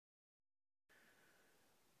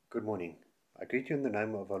Good morning. I greet you in the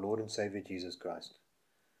name of our Lord and Saviour Jesus Christ.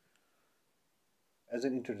 As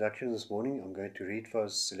an introduction this morning, I'm going to read for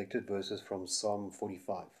us selected verses from Psalm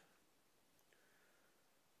 45.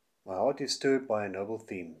 My heart is stirred by a noble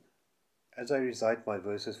theme, as I recite my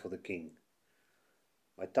verses for the King.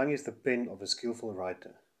 My tongue is the pen of a skillful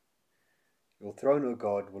writer. Your throne, O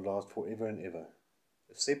God, will last forever and ever.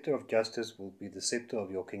 The scepter of justice will be the scepter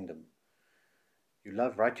of your kingdom. You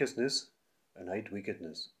love righteousness and hate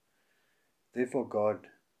wickedness. Therefore God,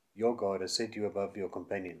 your God, has set you above your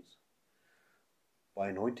companions, by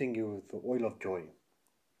anointing you with the oil of joy.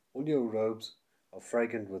 All your robes are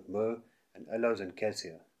fragrant with myrrh and aloes and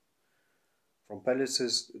cassia, from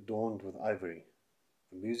palaces adorned with ivory.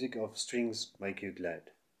 The music of strings make you glad.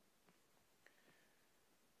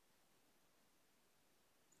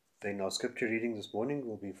 Then our scripture reading this morning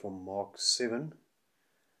will be from Mark 7,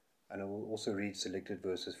 and I will also read selected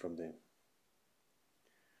verses from there.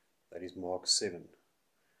 That is Mark 7.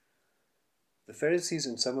 The Pharisees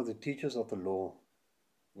and some of the teachers of the law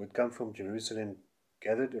who had come from Jerusalem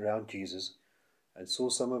gathered around Jesus and saw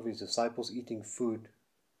some of his disciples eating food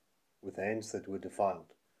with hands that were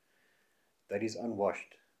defiled, that is,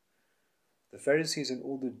 unwashed. The Pharisees and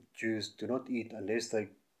all the Jews do not eat unless they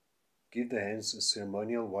give their hands a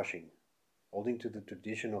ceremonial washing, holding to the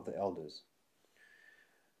tradition of the elders.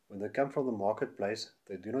 When they come from the marketplace,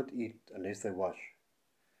 they do not eat unless they wash.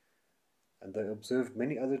 And they observe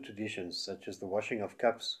many other traditions, such as the washing of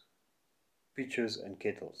cups, pitchers, and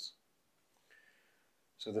kettles.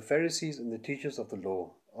 So the Pharisees and the teachers of the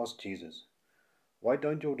law asked Jesus, "Why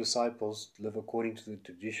don't your disciples live according to the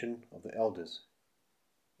tradition of the elders,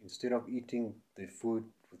 instead of eating their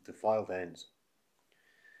food with defiled hands?"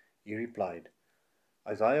 He replied,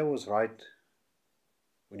 "Isaiah was right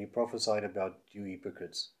when he prophesied about you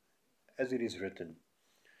hypocrites, as it is written,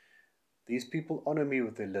 'These people honor me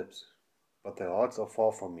with their lips, but their hearts are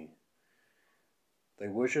far from me. They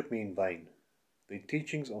worship me in vain. Their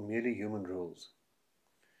teachings are merely human rules.'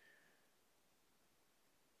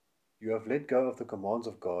 You have let go of the commands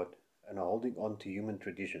of God and are holding on to human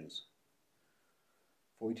traditions.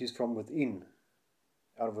 For it is from within,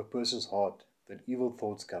 out of a person's heart, that evil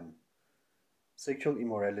thoughts come: sexual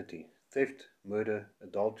immorality, theft, murder,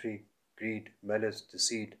 adultery, greed, malice,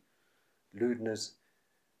 deceit, lewdness,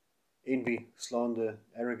 envy, slander,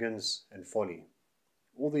 arrogance, and folly.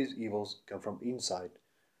 All these evils come from inside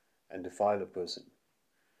and defile a person."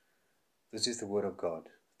 This is the word of God.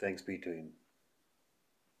 Thanks be to him.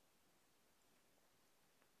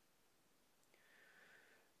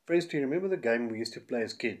 Friends, do you remember the game we used to play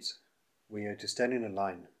as kids, where you had to stand in a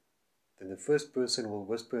line? Then the first person will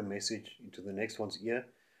whisper a message into the next one's ear,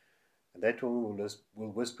 and that one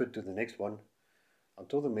will whisper to the next one,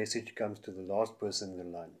 until the message comes to the last person in the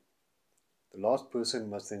line. The last person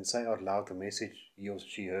must then say out loud the message he or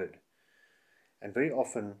she heard. And very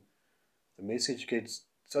often, the message gets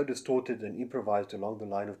so distorted and improvised along the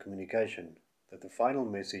line of communication that the final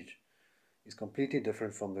message is completely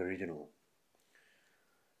different from the original.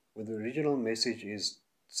 When the original message is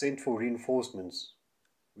 "sent for reinforcements,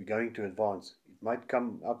 we're going to advance," it might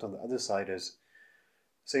come out on the other side as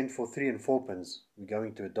 "sent for 3 and 4 pence, we're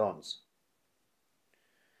going to a dance."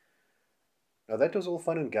 Now that was all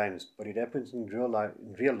fun and games, but it happens in real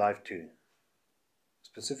life too,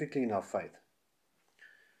 specifically in our faith.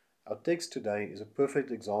 Our text today is a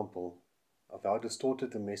perfect example of how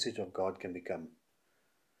distorted the message of God can become.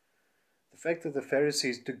 The fact that the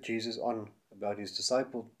Pharisees took Jesus on about his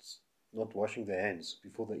disciples not washing their hands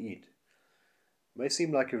before they eat may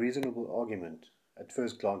seem like a reasonable argument, at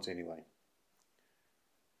first glance anyway,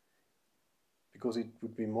 because it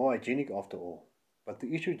would be more hygienic after all. But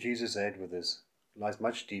the issue Jesus had with this lies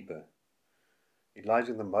much deeper. It lies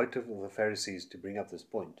in the motive of the Pharisees to bring up this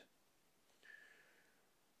point.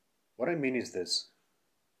 What I mean is this: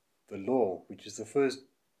 the law, which is the first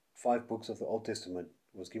 5 books of the Old Testament,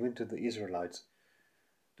 was given to the Israelites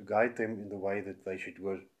to guide them in the way that they should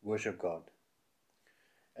worship God.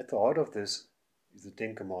 At the heart of this is the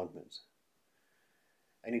 10 Commandments.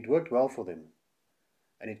 And it worked well for them,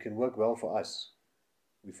 and it can work well for us.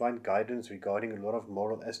 We find guidance regarding a lot of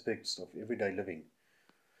moral aspects of everyday living,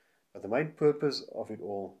 but the main purpose of it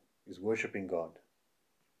all is worshipping God.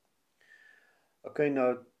 Okay,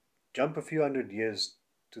 now jump a few hundred years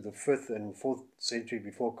to the 5th and 4th century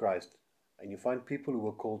before Christ, and you find people who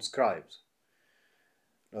were called scribes.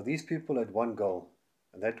 Now these people had one goal,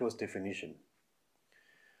 and that was definition.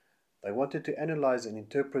 They wanted to analyze and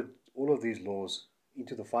interpret all of these laws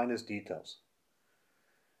into the finest details.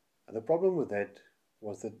 And the problem with that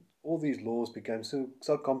was that all these laws became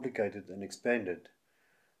so complicated and expanded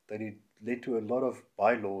that it led to a lot of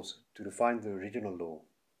bylaws to define the original law.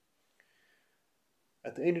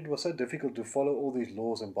 At the end, it was so difficult to follow all these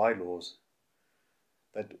laws and bylaws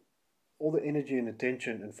that all the energy and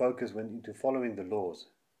attention and focus went into following the laws,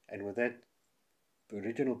 and with that, the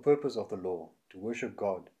original purpose of the law, to worship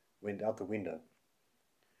God, went out the window.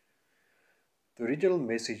 The original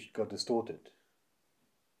message got distorted.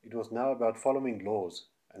 It was now about following laws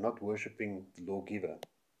and not worshipping the lawgiver.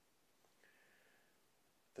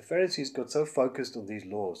 The Pharisees got so focused on these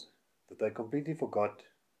laws that they completely forgot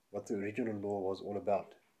what the original law was all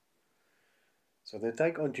about. So they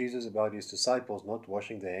take on Jesus about his disciples not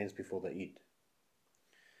washing their hands before they eat.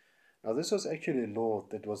 Now this was actually a law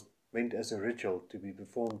that was meant as a ritual to be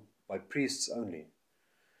performed by priests only.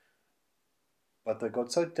 But they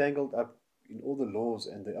got so tangled up in all the laws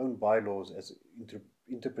and their own bylaws as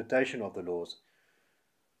interpretation of the laws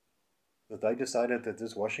that they decided that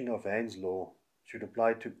this washing of hands law should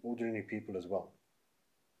apply to ordinary people as well.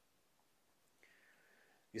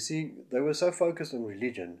 You see, they were so focused on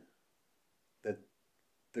religion that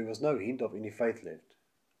there was no hint of any faith left.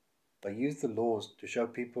 They used the laws to show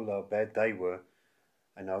people how bad they were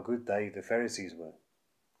and how good the Pharisees were.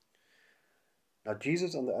 Now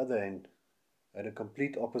Jesus, on the other hand, had a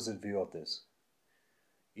complete opposite view of this.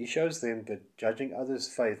 He shows them that judging others'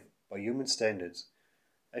 faith by human standards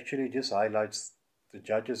actually just highlights the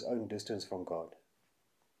judge's own distance from God.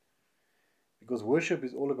 Because worship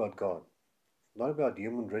is all about God, not about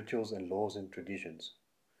human rituals and laws and traditions.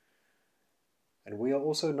 And we are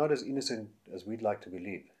also not as innocent as we'd like to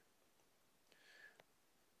believe.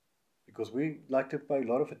 Because we like to pay a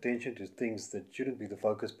lot of attention to things that shouldn't be the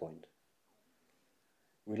focus point.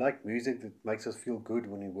 We like music that makes us feel good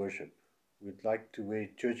when we worship. We'd like to wear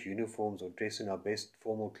church uniforms or dress in our best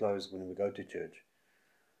formal clothes when we go to church.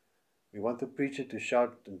 We want the preacher to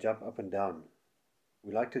shout and jump up and down.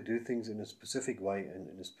 We like to do things in a specific way and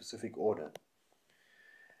in a specific order.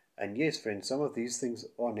 And yes, friends, some of these things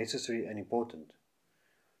are necessary and important,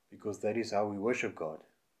 because that is how we worship God.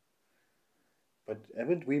 But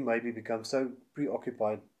haven't we maybe become so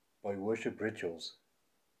preoccupied by worship rituals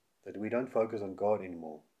that we don't focus on God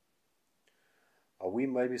anymore? Are we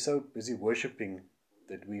maybe so busy worshipping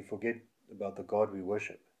that we forget about the God we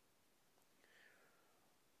worship?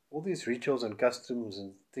 All these rituals and customs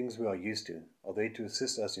and things we are used to are there to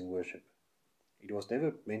assist us in worship. It was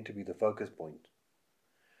never meant to be the focus point.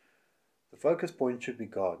 The focus point should be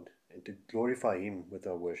God, and to glorify Him with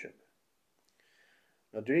our worship.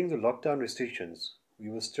 Now, during the lockdown restrictions, we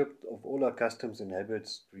were stripped of all our customs and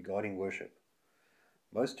habits regarding worship.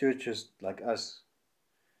 Most churches, like us,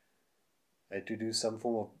 had to do some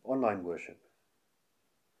form of online worship.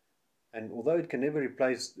 And although it can never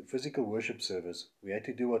replace the physical worship service, we had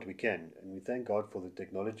to do what we can, and we thank God for the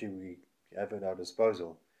technology we have at our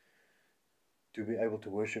disposal to be able to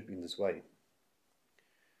worship in this way.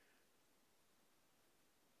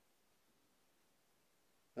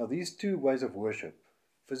 Now, these two ways of worship,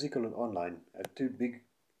 physical and online, have two big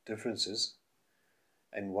differences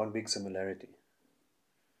and one big similarity.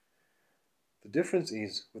 The difference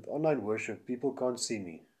is, with online worship, people can't see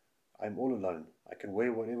me. I'm all alone. I can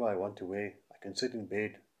wear whatever I want to wear. I can sit in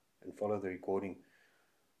bed and follow the recording.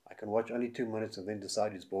 I can watch only 2 minutes and then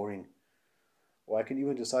decide it's boring. Or I can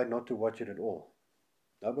even decide not to watch it at all.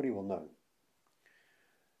 Nobody will know.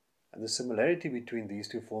 And the similarity between these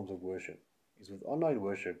two forms of worship is, with online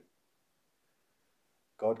worship,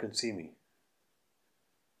 God can see me.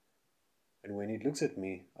 And when He looks at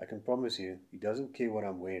me, I can promise you, He doesn't care what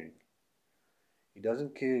I'm wearing. He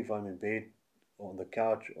doesn't care if I'm in bed or on the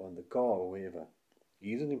couch or in the car or wherever.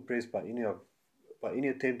 He isn't impressed by any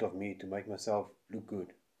attempt of me to make myself look good.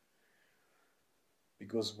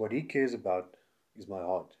 Because what He cares about is my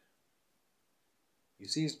heart. He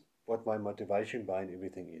sees what my motivation behind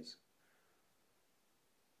everything is.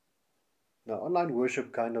 Now, online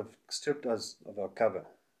worship kind of stripped us of our cover.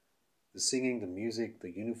 The singing, the music,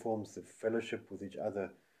 the uniforms, the fellowship with each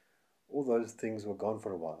other, all those things were gone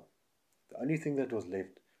for a while. The only thing that was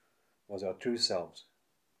left was our true selves,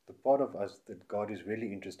 the part of us that God is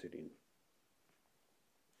really interested in.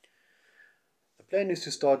 The plan is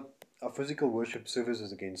to start our physical worship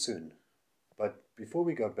services again soon. But before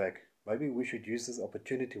we go back, maybe we should use this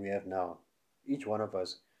opportunity we have now, each one of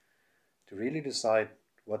us, to really decide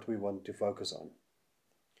what we want to focus on.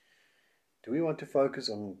 Do we want to focus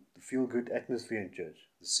on the feel-good atmosphere in church,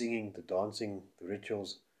 the singing, the dancing, the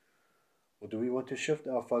rituals? Or do we want to shift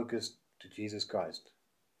our focus to Jesus Christ,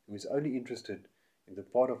 who is only interested in the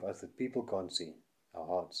part of us that people can't see, our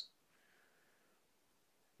hearts?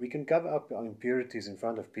 We can cover up our impurities in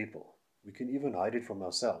front of people. We can even hide it from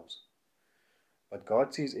ourselves. But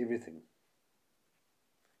God sees everything.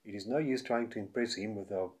 It is no use trying to impress Him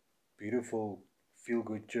with our beautiful,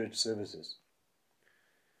 feel-good church services.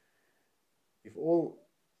 If all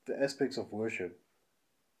the aspects of worship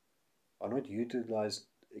are not utilized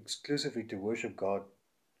exclusively to worship God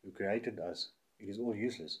who created us, it is all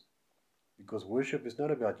useless. Because worship is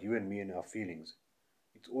not about you and me and our feelings.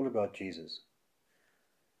 It's all about Jesus.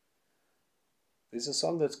 There's a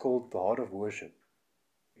song that's called The Heart of Worship,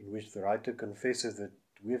 in which the writer confesses that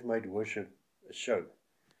we have made worship a show.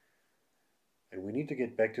 And we need to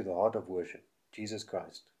get back to the heart of worship, Jesus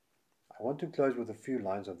Christ. I want to close with a few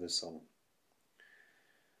lines of this song.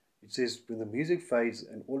 It says, when the music fades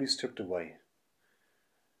and all is stripped away,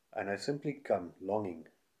 and I simply come longing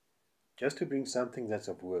just to bring something that's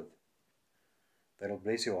of worth, that'll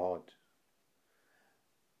bless your heart.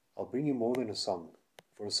 I'll bring you more than a song,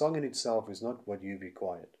 for a song in itself is not what you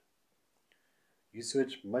required. You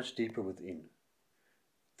search much deeper within.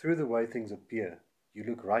 Through the way things appear, you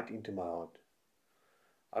look right into my heart.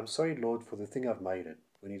 I'm sorry, Lord, for the thing I've made it,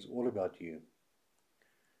 when it's all about you.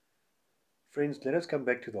 Friends, let us come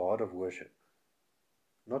back to the heart of worship.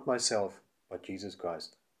 Not myself, but Jesus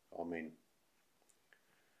Christ. Amen.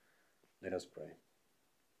 Let us pray.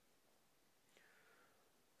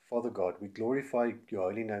 Father God, we glorify your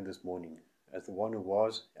holy name this morning as the one who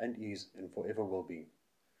was and is and forever will be.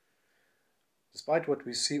 Despite what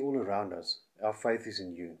we see all around us, our faith is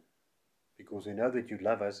in you, because we know that you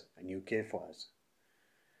love us and you care for us.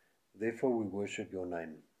 Therefore we worship your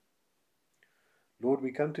name. Lord,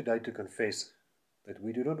 we come today to confess that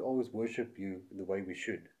we do not always worship you in the way we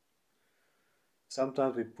should.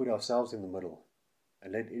 Sometimes we put ourselves in the middle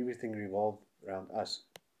and let everything revolve around us.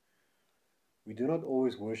 We do not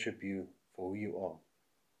always worship you for who you are.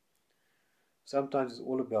 Sometimes it's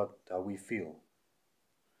all about how we feel.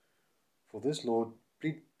 For this, Lord,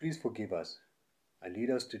 please forgive us and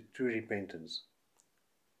lead us to true repentance.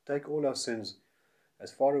 Take all our sins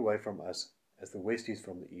as far away from us as the west is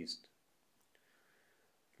from the east.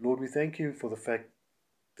 Lord, we thank you for the fact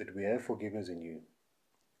that we have forgiveness in you.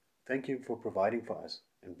 Thank you for providing for us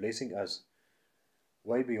and blessing us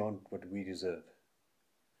way beyond what we deserve.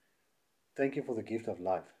 Thank you for the gift of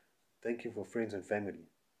life. Thank you for friends and family.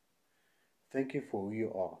 Thank you for who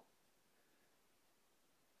you are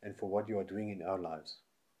and for what you are doing in our lives.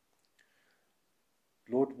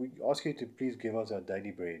 Lord, we ask you to please give us our daily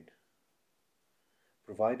bread.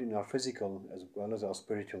 Provide in our physical as well as our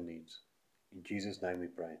spiritual needs. In Jesus' name we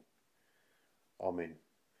pray. Amen.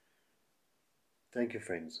 Thank you,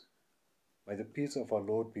 friends. May the peace of our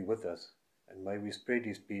Lord be with us, and may we spread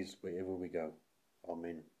his peace wherever we go.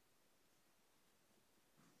 Amen.